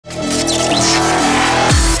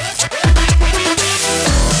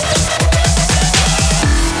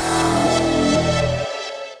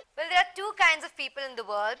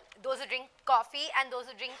coffee and those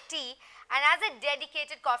who drink tea. And as a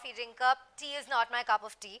dedicated coffee drinker, tea is not my cup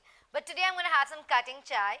of tea. But today I'm going to have some cutting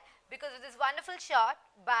chai because of this wonderful shot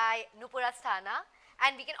by Nupur Asthana.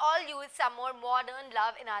 And we can all use some more modern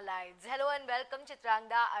love in our lives. Hello and welcome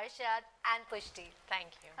Chitrangada, Arshad and Pushti.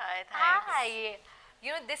 Thank you. Hi, thanks. Hi.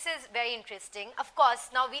 You know, this is very interesting. Of course,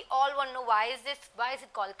 now we all want to know why is it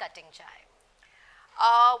called cutting chai?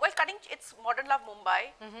 Well, it's modern love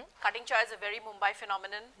Mumbai. Cutting chai is a very Mumbai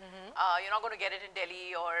phenomenon. You're not going to get it in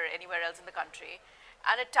Delhi or anywhere else in the country.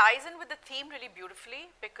 And it ties in with the theme really beautifully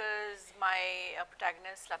because my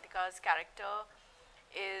protagonist, Latika's character,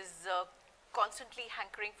 is constantly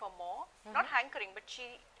hankering for more. Not hankering, but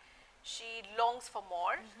she longs for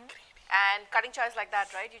more. And cutting chai is like that,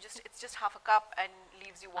 right? It's just half a cup and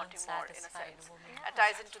leaves you wanting more in a sense. It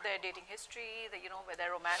ties into their dating history, where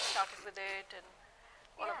their romance started with it and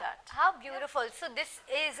all of that. How beautiful. So this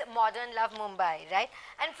is modern love Mumbai, right?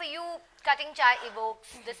 And for you, cutting chai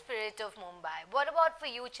evokes the spirit of Mumbai. What about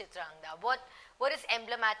for you, Chitrangada? What is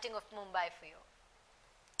emblematic of Mumbai for you?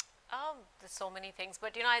 There's so many things,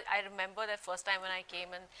 but you know, I remember that first time when I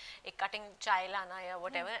came and a cutting chai lana or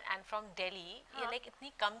whatever, and from Delhi, you're like,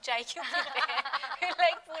 itni kam chai kyun pite hain?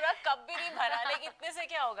 Like, pura cup bhi nahi bhara, like, itne se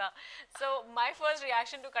kya hoga? So, my first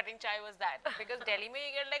reaction to cutting chai was that, because Delhi mein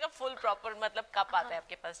you get like a full proper, matlab, cup aata hai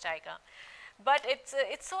aapke paas chai ka. But it's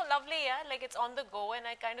so lovely, yeah, like it's on the go, and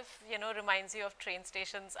it kind of, reminds you of train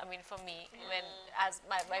stations. I mean, for me, when, as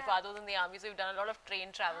my father was in the army, so we've done a lot of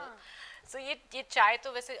train travel. So, ye chai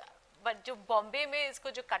to वैसे, but जो बॉम्बे में इसको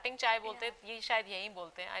जो cutting chai बोलते हैं, ये शायद यहीं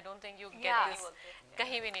बोलते हैं. I don't think you get this.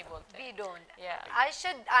 कहीं भी नहीं बोलते. We don't. Yeah.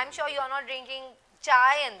 I'm sure you're not drinking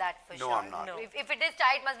chai in that for sure. No, I'm not. No. If it is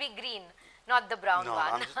chai, it must be green, not the brown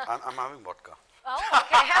one. I'm having vodka. Oh,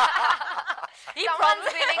 okay. Someone's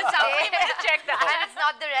winning something. Check that. And it's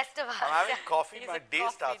not the rest of us. I'm having coffee. My day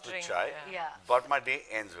starts with chai, but my day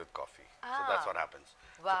ends with coffee. So that's what happens.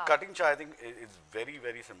 Wow. So cutting chai, I think, is very,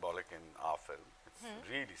 very symbolic in our film. It's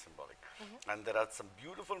really symbolic. And there are some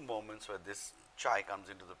beautiful moments where this chai comes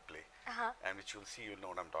into the play. And which you'll see, you'll know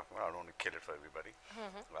what I'm talking about. I don't want to kill it for everybody.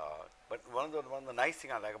 But one of the nice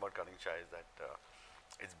things I like about cutting chai is that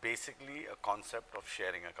it's basically a concept of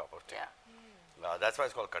sharing a cup of tea. That's why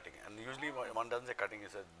it's called cutting. And usually one doesn't say cutting,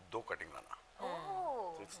 it says do cutting lana.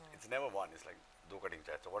 Oh. So it's never one, it's like do cutting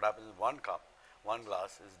chai. So what happens is one cup, one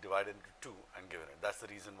glass is divided into two and given it. That's the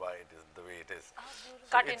reason why it is the way it is.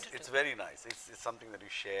 So it's very nice. It's something that you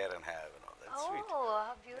share and have and all that. Sweet. Oh,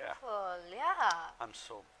 how beautiful. Yeah. I'm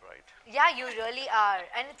so bright. Yeah, you really are.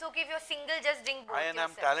 And it's okay if you're single, just drink both And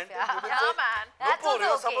I'm yourself. talented. Yeah, man. That's Nupur,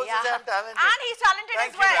 also you're okay, supposed to say I'm talented. And he's talented Thank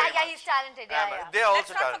as you well. very Yeah, he's talented. Yeah. They are also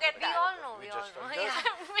Let's not talented. forget We that. all know. We We all just- know. just-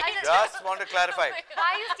 Yeah. Just want to clarify. Why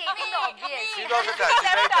are you stating the obvious? She's also talented. She's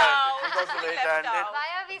very left talented. out. She's also very Left talented. out. Why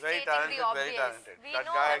are we Very stating talented, the obvious? very talented. We That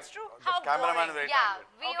know guy, that's true. the cameraman is very Yeah,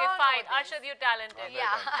 talented. we Okay, all fine. know this. Arshad, you're talented.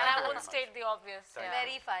 Yeah. And I won't state the obvious. Thank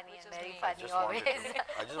Very funny and very funny Just wanted always.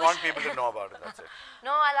 to- I just want people to know about it, that's it.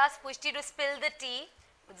 No, I'll ask Pushti to spill the tea.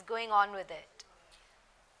 What's going on with it?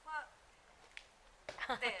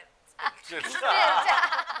 There. Still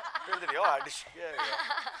the audition. Yeah.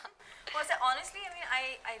 Well, so honestly, I mean,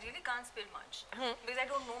 I really can't spill much because I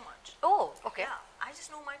don't know much. Oh, okay. Yeah, I just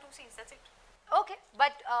know my two scenes. That's it. Okay,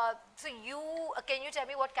 but so can you tell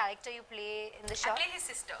me what character you play in the I show? play his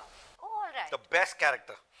sister. Oh, all right. The best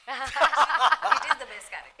character. It is the best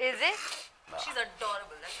character. Is it? She's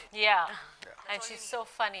adorable. That's it. Yeah. And all she's you so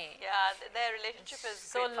funny. Yeah, their relationship is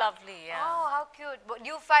So great fun. lovely, yeah. Oh, how cute. Would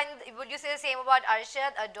you say the same about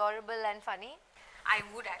Arshad? Adorable and funny? I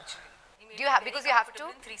would actually. Do you have- because you have to?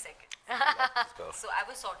 In 3 seconds. Girl. So I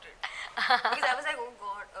was sorted because I was like, oh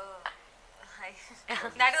God.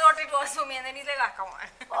 That is what it was for me. And then he's like, come on.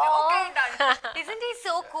 Okay, done. Isn't he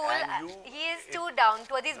so cool? And you- He is too down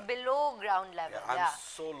to He's below ground level. I'm Yeah.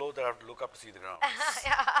 so low that I have to look up to see the ground.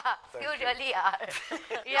 You you. really are.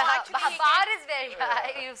 Yeah, actually, he bar is very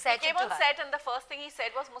high. You set He it came to on her. set and the first thing he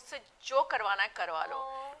said was, "Mujhse jo karwana hai, karwa lo."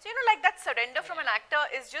 So, like that surrender from an actor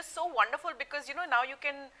is just so wonderful because, now you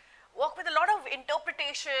can work with a lot of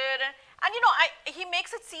interpretation and he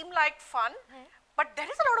makes it seem like fun, but there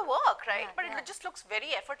is a lot of work, right? But it just looks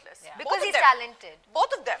very effortless. Because Both of he's them. talented.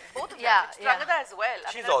 Both of them. Yeah, Chitrangada as well.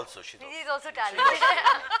 I She's mean, also. He's also talented.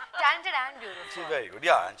 Talented and beautiful. She's very good.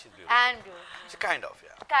 Yeah, and she's beautiful. And beautiful. She's kind of,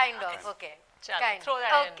 yeah. Kind of, okay. Chalo, Kind throw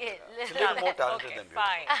that okay. She's a little more talented Okay, than beautiful.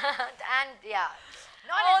 fine. And yeah.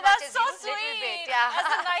 Not Oh, as much that's as so you, sweet. little bit. Yeah.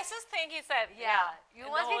 That's the nicest thing he said. Yeah. You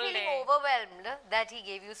in must the be whole feeling day. overwhelmed that he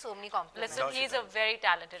gave you so many compliments. Listen, No, she he's a does. very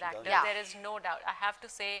talented actor. Yeah. There is no doubt. I have to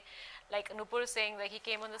say, like Nupur is saying, like he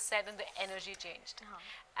came on the set and the energy changed.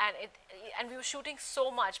 And we were shooting so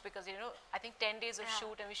much because, you know, I think 10 days of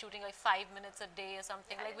shoot and we're shooting like 5 minutes a day or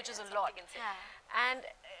something, like, which is a lot. And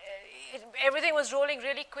everything was rolling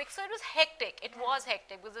really quick, so it was hectic. It was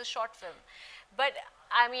hectic. It was a short film. But,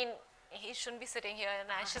 I mean, he shouldn't be sitting here and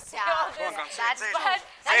I should say all this. Come, That's say it. true. But That's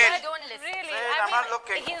Say why it. you don't listen. really, Say it, I I'm not mean,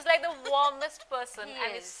 looking. he's like the warmest person, He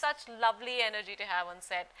and is. it's such lovely energy to have on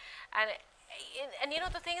set. And you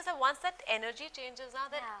know, the thing is that once that energy changes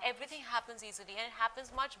now, that everything happens easily, and it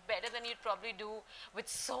happens much better than you'd probably do with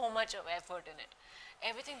so much of effort in it.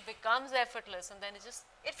 Everything becomes effortless, and then it just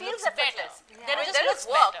It feels looks better. effortless. Then I it mean, just there looks is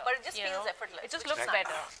work, better, but it just you feels know? effortless, It just which looks is nice.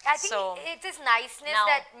 better. I think So it's this niceness now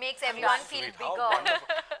that makes everyone feel Sweet, how bigger. wonderful.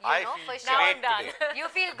 I know, feel for great sure. Now I'm done. today. You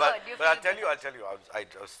feel But, good. You but feel I'll tell you, I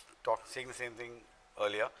was saying the same thing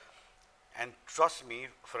earlier. And trust me,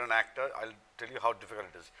 for an actor, I'll tell you how difficult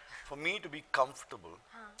it is. For me to be comfortable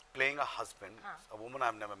playing a husband, a woman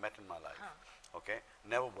I've never met in my life, okay,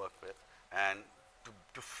 never worked with, and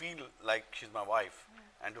to feel like she's my wife,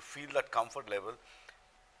 and to feel that comfort level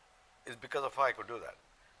is because of her I could do that.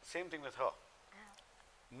 Same thing with her.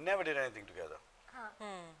 Never did anything together.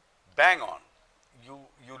 Bang on.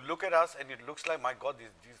 You look at us and it looks like, my God,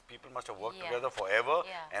 these people must have worked Yeah. together forever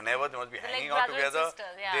Yeah. and ever. They must be They're hanging like out brother and together.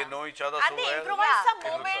 sister, yeah. They know each other And so they well. improvised Yeah. some It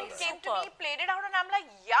looks moment, like came to Superb. me, played it out, and I'm like,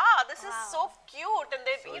 yeah, this is so cute. And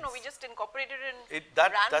they, So you know, we it's- just incorporated it and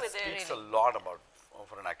That ran with speaks it. a lot about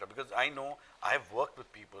for an actor, because I know I've worked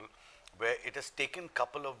with people where it has taken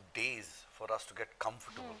couple of days for us to get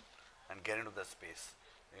comfortable and get into the space,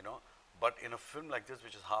 you know. But in a film like this,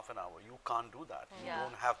 which is half an hour, you can't do that. You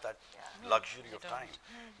don't have that luxury of time.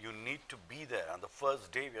 You need to be there. On the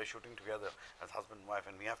first day, we are shooting together as husband and wife,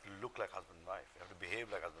 and we have to look like husband and wife. We have to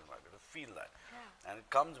behave like husband and wife. We have to feel that. And it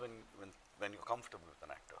comes when you're comfortable with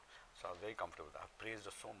an actor. So I was very comfortable with that. I've praised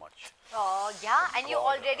her so much. Oh, yeah. And you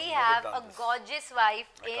God, already I've never have done a this. gorgeous wife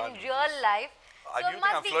I in can't do real this. life. Do So you it think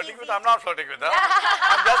must I'm be flirting easy with her? I'm to- not flirting with her.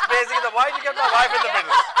 I'm just praising her. Why did you get my wife in the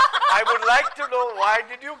middle? I would like to know, why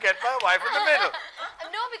did you get my wife in the middle?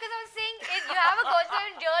 No, because I was saying you have a gorgeous wife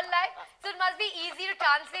in real life, so it must be easy to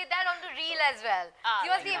translate that onto reel as well. You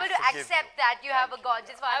must be able to Forgive accept you. that you have a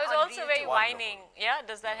gorgeous wife I was on also reel very too. Wonderful. whining. Yeah,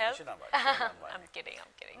 does that help? She's not whining. She's not whining. I'm kidding.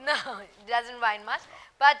 I'm kidding. No, it doesn't whine much.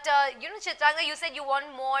 But you know, Chitranga, you said you want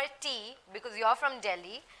more tea because you're from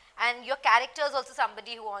Delhi, and your character is also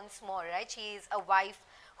somebody who wants more, right? She is a wife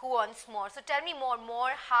who wants more. So tell me more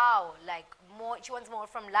how? Like more, she wants more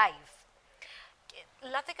from life.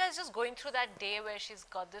 Latika is just going through that day where she's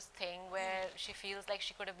got this thing where she feels like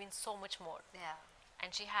she could have been so much more. Yeah.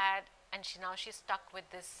 And now she's stuck with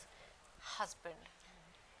this husband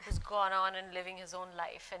who's gone on and living his own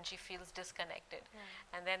life, and she feels disconnected.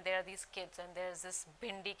 And then there are these kids, and there's this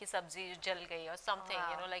bhindi ki sabzi jal gayi or something,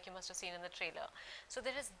 you know, like you must have seen in the trailer. So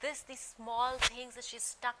there is these small things that she's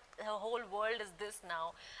stuck, her whole world is this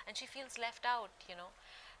now, and she feels left out, you know.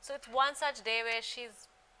 So it's one such day where she's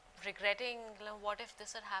regretting, you know, what if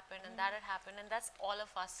this had happened and that had happened, and that's all of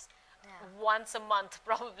us. Once a month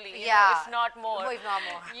probably, you know, if not more. If not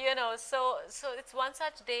more. You know, so it's one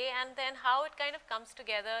such day, and then how it kind of comes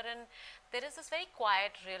together, and there is this very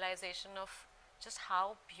quiet realization of just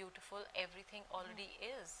how beautiful everything already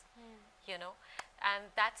is, you know, and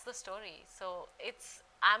that's the story. So I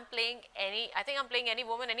think I'm playing any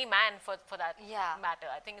woman, any man for that matter.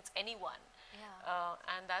 I think it's anyone.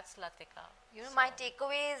 And that's Latika. You know, my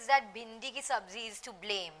takeaway is that bhindi ki sabzi is to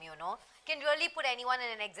blame, you know. Can really put anyone in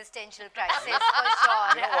an existential crisis for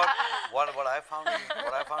sure. You know what I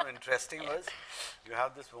found interesting was, you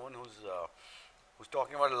have this woman who's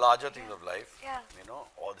talking about larger things of life. Yeah. You know,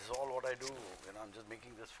 oh, this is all what I do. You know, I'm just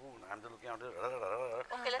making this food. I'm just looking after it.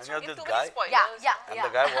 Okay, let's And you not have give this too guy, many spoilers. Yeah. and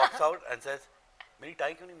the guy walks out and says, "Meri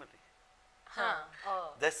tie kyun nahi milti?"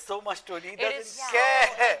 Oh. There's so much to it. He It doesn't is care.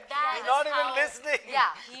 that He's is not even how listening. Yeah.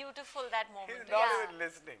 beautiful that moment He's is. not Yeah. even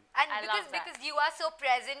listening. And I love that. because you are so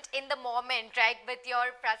present in the moment, right, with your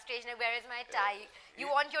frustration, like, where is my tie? You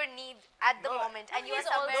want your needs at the No, moment, and you are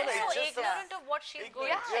He's somewhere also no, so it's just ignorant of what she's going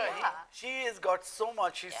Yeah, through. yeah. She has got so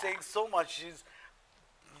much. She's saying so much. She's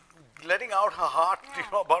letting out her heart, you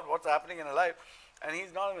know, about what's happening in her life, and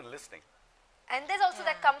he's not even listening. And there's also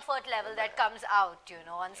that comfort level that comes out, you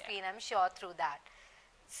know, on screen, I'm sure, through that.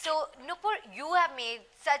 So, Nupur, you have made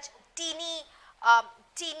such teeny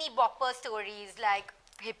bopper stories like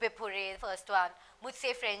Hip Hip Hooray, the first one,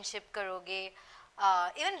 Mujhse Friendship Karoge,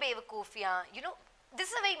 even Bewakufiyan. You know, this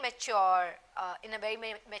is a very mature, in a very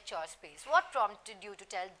mature space. What prompted you to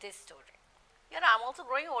tell this story? You know, I'm also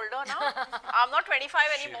growing older now. I'm not 25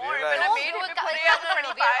 anymore. When realized- I made it, people say I'm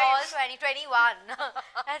No, we are all 25. 20,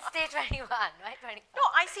 21. Let's stay 21, right? 24. No,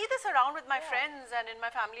 I see this around with my friends and in my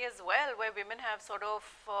family as well, where women have sort of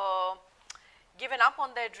given up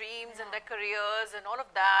on their dreams and their careers and all of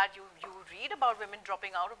that. You read about women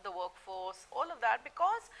dropping out of the workforce, all of that,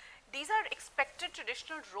 because these are expected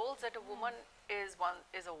traditional roles that a woman is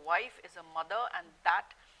a wife, is a mother, and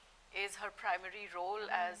that is her primary role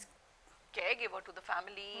as caregiver to the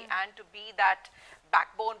family and to be that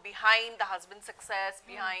backbone behind the husband's success,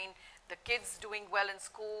 behind the kids doing well in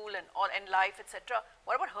school and all in life, etc.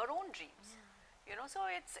 What about her own dreams? You know, so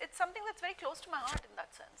it's something that's very close to my heart in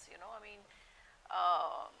that sense. You know, I mean,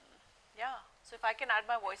 yeah. So if I can add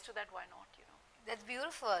my voice to that, why not? You know, That's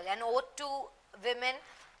beautiful. An ode to women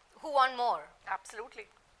who want more. absolutely,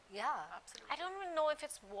 Yeah. absolutely. I don't even know if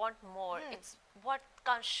it's want more. It's what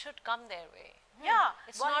should come their way. Yeah.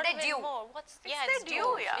 It's Want not their even due. more. What's their it's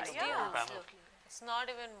due, yeah, It's yeah. due. Absolutely. It's not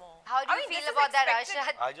even more. How do I you mean, feel this is about that,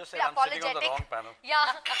 expected. Arshad? I just said Be I'm sitting on the apologetic. wrong panel. Yeah,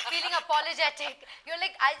 feeling apologetic. You're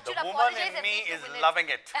like, I The should woman apologize in at me least 2 is minutes. loving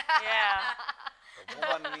it. Yeah. The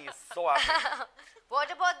woman in me is so happy. What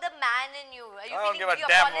about the man in you? Are you I don't feeling give a you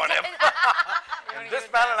damn apologize? In this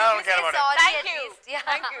panel, I don't You care say about it. sorry Thank at you. least. Yeah.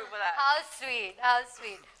 Thank you for that. How sweet, how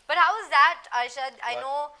sweet. But how is that, Arshad? I What?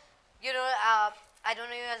 know, you know, I don't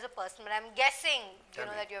know you as a person, but I'm guessing, you Tell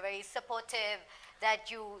know, me. that you're very supportive,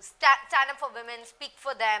 that you stand up for women, speak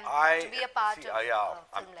for them, to be a part see, of yeah,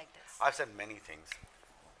 a film like this. I've said many things.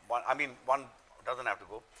 One doesn't have to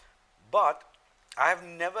go, but I have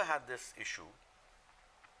never had this issue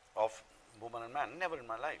of woman and man. Never in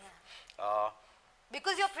my life.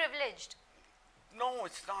 Because you're privileged. No,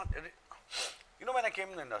 it's not. You know, when I came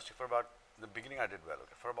in the industry, for about the beginning, I did well.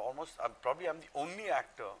 Okay, for about almost, I'm the only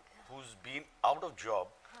actor who's been out of job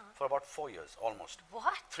for about 4 years, almost.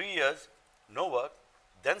 What? 3 years, no work,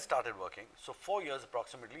 then started working. So 4 years,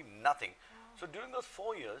 approximately nothing. So during those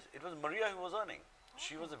 4 years, it was Maria who was earning.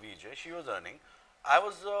 She was a VJ. She was earning. I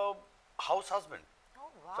was a house husband. Oh,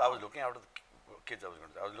 wow. So I was looking after the kids. I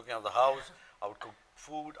was looking after the house. I would cook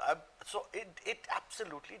food. So it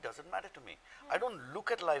absolutely doesn't matter to me. I don't look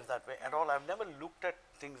at life that way at all. I've never looked at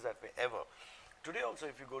things that way ever. Today also,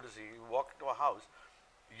 if you go to see, you walk into a house,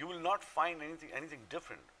 you will not find anything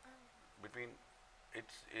different between.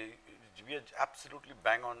 We are absolutely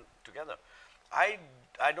bang on together. I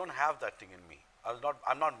don't have that thing in me.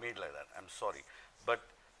 I'm not made like that. I'm sorry, but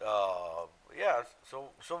yeah. So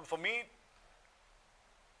for me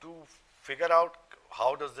to figure out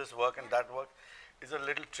how does this work and that work is a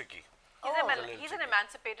little tricky. He's an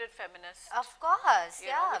emancipated feminist. Of course,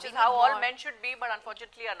 You know, yeah. which we is how need all more. men should be, but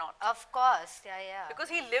unfortunately are not. Of course, yeah. Because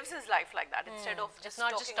he lives his life like that instead of It's just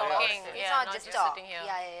not just talking about talking. it. It's Yeah, not just just talk. sitting here.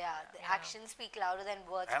 Yeah. The actions speak louder than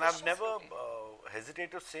words. And for I've sure. never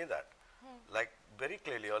hesitated to say that. Like very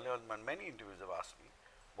clearly, earlier on, many interviews have asked me,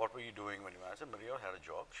 what were you doing when you were? I said, Maria had a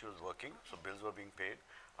job. She was working, so bills were being paid.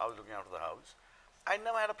 I was looking after the house. I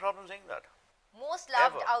never had a problem saying that. Most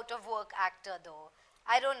loved Ever. out of work actor though.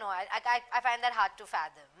 I don't know. I find that hard to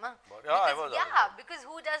fathom. But yeah, I Because, was. yeah, because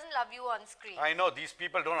who doesn't love you on screen? I know these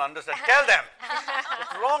people don't understand. Tell them.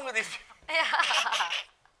 What's wrong with these people?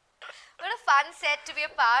 What a fun set to be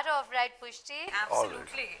a part of, right, Pushti?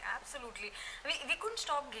 Absolutely, absolutely. We couldn't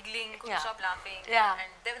stop giggling, couldn't Yeah. stop laughing. Yeah.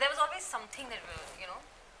 And there was always something that we were,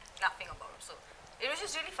 laughing about. So it was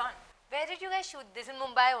just really fun. Where did you guys shoot this? In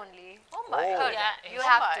Mumbai only? Mumbai. Oh. Heard Yeah, that. You in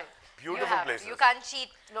have Mumbai. to. Beautiful you have places. To. You can't cheat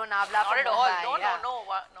Lonavala Not from at all. Mumbai. No, yeah.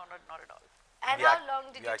 not at all. And Yeah. how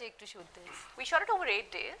long did you Yeah. take to shoot this? We shot it over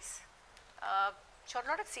 8 days. Shot a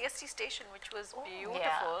lot at CST station, which was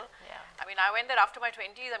beautiful. yeah. I mean, I went there after my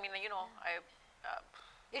 20s. I mean,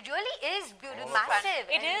 It really is beautiful, Oh, massive.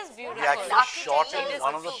 It and is beautiful. We actually Architecture shot in is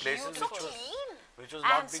one of the so places beautiful. which was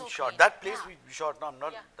And not being so shot. clean. That place we shot. No, I'm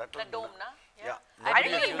not. yeah, That was the dome, na? Yeah. I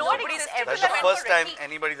didn't Nobody's even used know that. it Nobody's existed. ever That's till the I went first for time recce.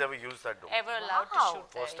 anybody's ever used that dome. Ever allowed to Wow.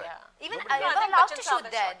 shoot First there, time. yeah. Even Nobody I does. never I think allowed to Bachchan shoot Saab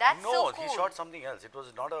has there. shot. That's No, so cool. he shot something else. It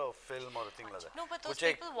was not a film or a thing like that. No, but those Kuch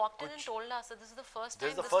ek- people walked in and kuch- told us that this is the first This time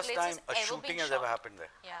is the this first place time has a ever shooting been has shot. ever happened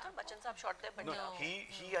there. Yeah. I thought Bachchan Saab shot there, but No, no.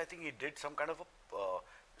 he I think he did some kind of a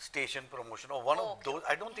station promotion or one Oh, of okay. those.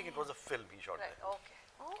 I don't think it was a film he shot Right, there. okay.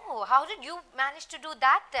 Oh, how did you manage to do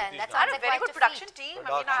that then? It That is sounds I had a like very quite good a production feat. team. I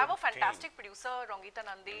mean, I have a Production fantastic team. producer, Rongita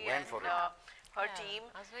Nandi, Went and for it. her Yeah, team.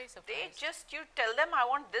 I was very They surprised. just, you tell them, I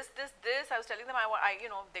want this. I was telling them,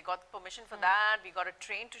 they got permission for that. We got a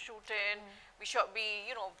train to shoot in. We shot,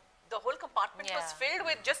 the whole compartment was Yeah. filled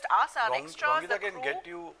with just us, our extras, the Rongita can crew. get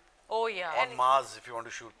you Oh yeah. On Mars, if you want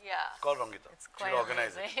to shoot, Yeah. call Rangita. Quite She'll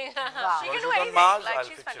organize it. amazing. Wow. She Wanna can do shoot on anything. Mars? Like I'll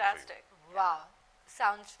she's fix it for you. fantastic. Wow,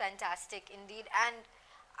 sounds fantastic indeed. And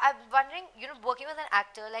I'm wondering, working with an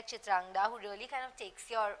actor like Chitrangada, who really kind of takes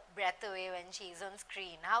your breath away when she's on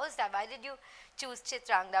screen. How is that? Why did you choose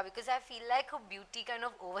Chitrangada? Because I feel like her beauty kind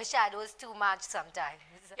of overshadows too much sometimes.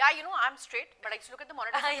 Yeah, I'm straight, but I used to look at the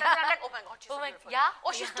monitor sometimes and I'm like, oh my god, she's Oh so my- beautiful. yeah? Oh,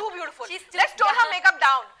 she's too beautiful. She's too- Let's tone her yeah. makeup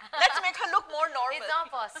down. Let's make her look more normal. It's not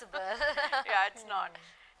possible. Yeah, it's not.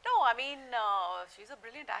 No, I mean, she's a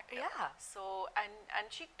brilliant actor. Yeah. So, and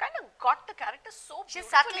she kind of got the character so She's a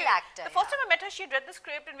beautifully. subtle actor, The first yeah. time I met her, she had read the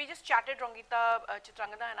script and we just chatted, Rangita,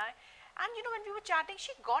 Chitrangada and I. And, when we were chatting,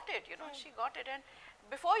 she got it, she got it. And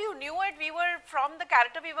before you knew it, we were, from the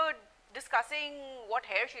character, we were discussing what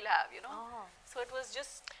hair she'll have, Oh. So it was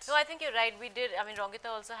just... No, I think you're right. We did. I mean, Rangita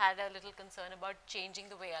also had a little concern about changing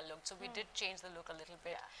the way I looked. So we did change the look a little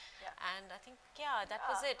bit. yeah. And I think, yeah, that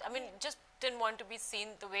was it. I mean, just didn't want to be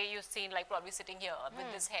seen the way you're seen, like probably sitting here with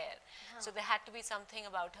this hair. So there had to be something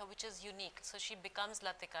about her which is unique. So she becomes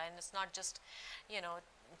Latika, and it's not just,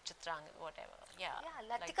 Chitrang, whatever. Yeah. Yeah,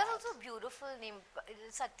 like Latika's that. also a beautiful name.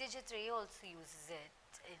 Satyajit Ray also uses it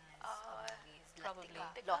in his movies. probably.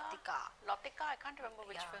 Latika. Latika, I can't remember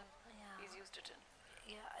which Yeah. film Yeah. he's used it in.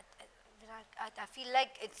 Yeah, I feel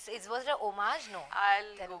like it was an homage, no?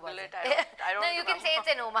 I'll Then Google was it. I don't No, you can say remember.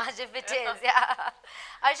 it's an homage if it is, yeah.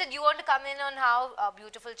 Arshad, you want to come in on how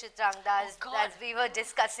beautiful Chitrangada is, as we were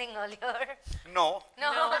discussing earlier? No. No,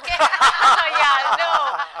 okay. Yeah, no,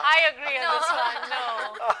 I agree on this one. No.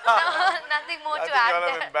 No, nothing more I to think add y'all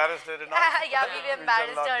have there. embarrassed her enough. Yeah, We we've shall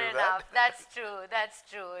embarrassed not her do that. enough. That's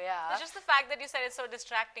true, yeah. It's just the fact that you said it's so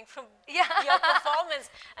distracting from Yeah. your performance,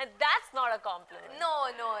 and that's not a compliment. No,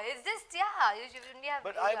 it's just, yeah, you shouldn't have.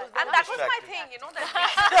 But I was And not that was my distracted. thing, that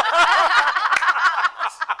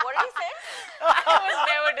what did he say? I was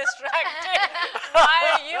never distracted. Why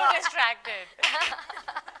are you distracted?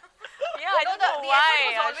 Yeah, I No, don't the know why. effort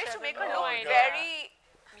was always Arshad, to make I her have no look idea. very,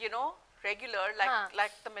 regular, Huh.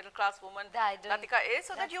 like the middle class woman Yeah, I don't- Latika is,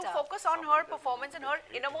 so that that's you tough. focus on her performance and her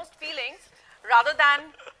innermost feelings rather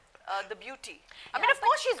than the beauty. I mean, of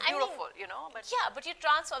course she's I mean, beautiful, but Yeah, but you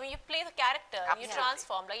transform. I mean, you play the character. And you Absolutely.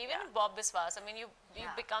 transform. Like even Bob Biswas. I mean, you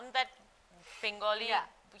Yeah. become that Bengali, Yeah.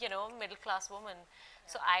 middle class woman.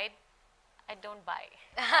 So I don't buy.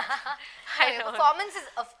 Okay, performance is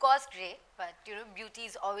of course great, but beauty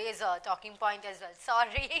is always a talking point as well.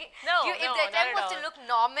 Sorry. No, if no, the not attempt at was to all. look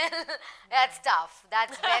normal, that's tough.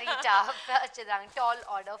 That's very tough. Chitrang, tall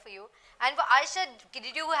order for you. And for Arshad,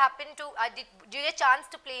 did you happen to, did you get a chance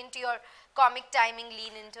to play into your comic timing,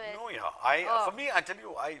 lean into it? No, yeah. Oh. For me, I tell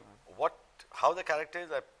you, how the character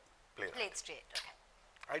is, I play that. Play it straight, okay.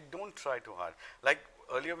 I don't try too hard. Like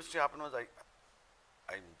earlier, what used to happen was I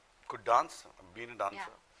could dance, I've been a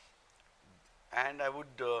dancer, and I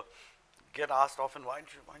would get asked often, why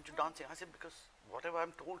aren't you dancing? I said, because whatever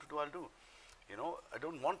I'm told to do, I'll do. I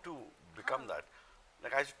don't want to become that.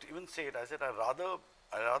 Like I used to even say it, I said, I'd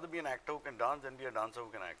rather be an actor who can dance than be a dancer who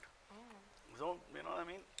can act. So, you know what I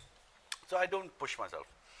mean? So I don't push myself.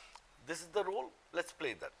 This is the role, let's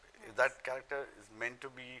play it that way. If that character is meant to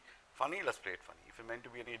be funny, let's play it funny. If you're meant to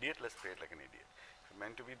be an idiot, let's play it like an idiot. If you're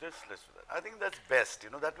meant to be this, let's do that. I think that's best,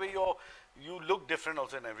 that way you look different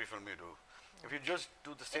also in every film you do. If you just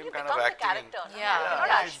do the same you kind become of the acting. character. Yeah. You're not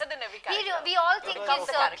Yeah. Arshad in every character. We all think Yeah, he's that's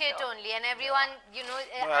the circuit character. only, and everyone,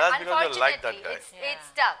 that's because they like that unfortunately, guy. it's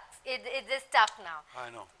stuck. It's just stuck now.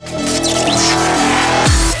 I know.